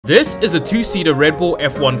This is a two-seater Red Bull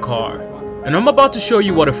F1 car, and I'm about to show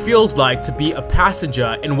you what it feels like to be a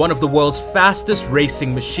passenger in one of the world's fastest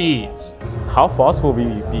racing machines. How fast will we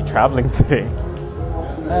be traveling today?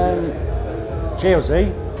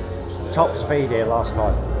 GLZ, top speed here last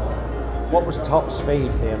time. What was top speed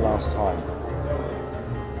here last time?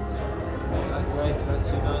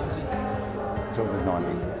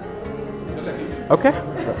 290. Okay.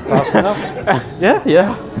 Fast enough?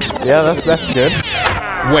 Yeah, that's good.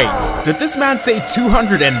 Wait, did this man say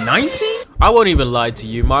 290? I won't even lie to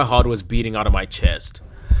you, my heart was beating out of my chest.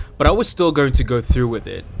 But I was still going to go through with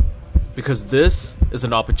it, because this is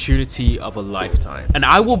an opportunity of a lifetime. And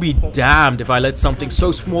I will be damned if I let something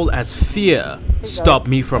so small as fear stop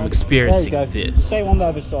me from experiencing this. Stay on the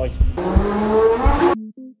other side.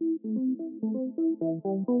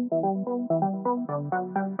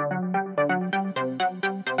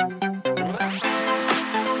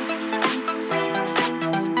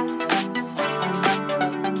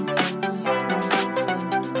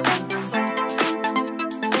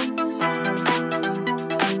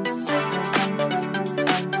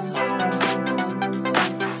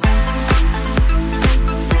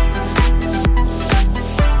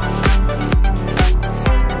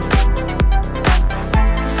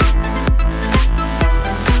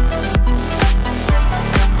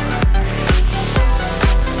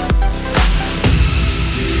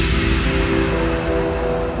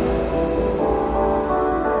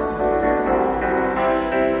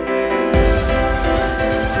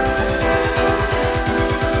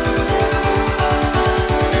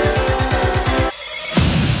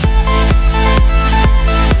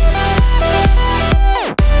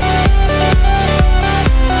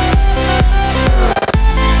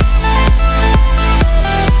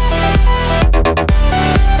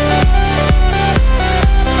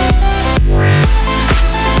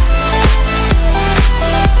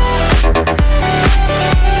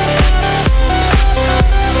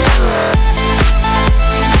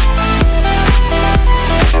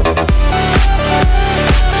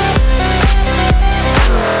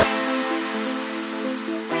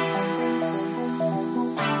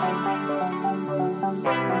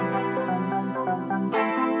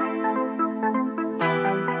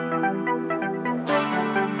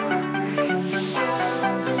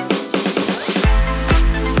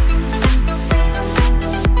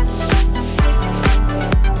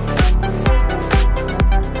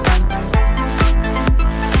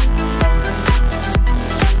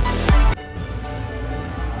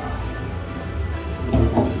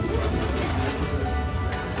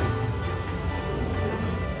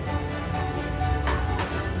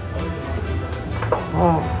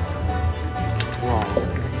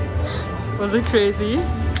 Was it crazy?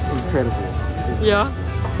 Incredible. Yeah,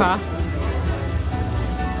 fast.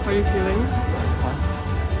 How are you feeling?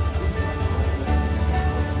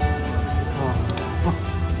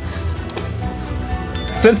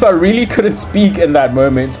 Since I really couldn't speak in that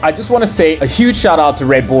moment, I just want to say a huge shout out to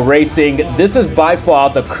Red Bull Racing. This is by far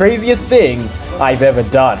the craziest thing I've ever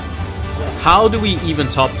done. How do we even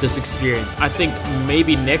top this experience? I think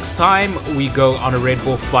maybe next time we go on a Red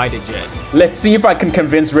Bull fighter jet. Let's see if I can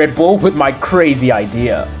convince Red Bull with my crazy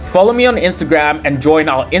idea. Follow me on Instagram and join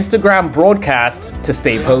our Instagram broadcast to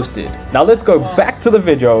stay posted. Now let's go back to the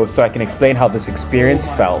video so I can explain how this experience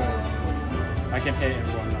felt. I can hear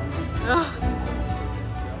everyone now.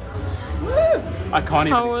 I can't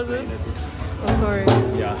even explain it. Oh, sorry.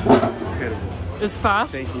 Yeah, incredible. It's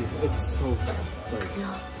fast? Thank you. It's so fast. Like,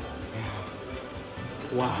 Yeah.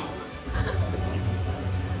 wow.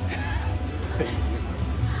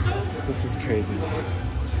 This is crazy.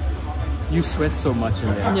 You sweat so much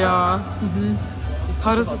in there. Yeah.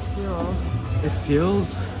 How does it feel? It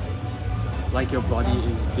feels like your body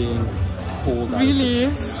is being pulled out. Really?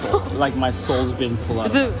 Of its soul. Like my soul's being pulled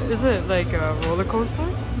out. Is it like a roller coaster?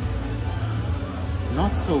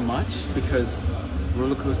 Not so much, because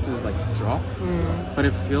roller coasters like drop, but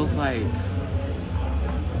it feels like,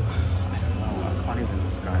 I don't know, I can't even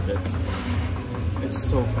describe it. It's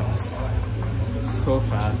so fast. So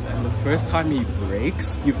fast, and the first time he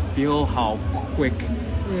brakes, you feel how quick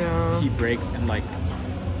he brakes, and like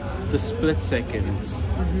the split seconds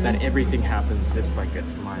that everything happens, just like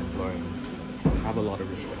it's mind blowing. I have a lot of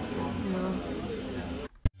respect for him. Yeah.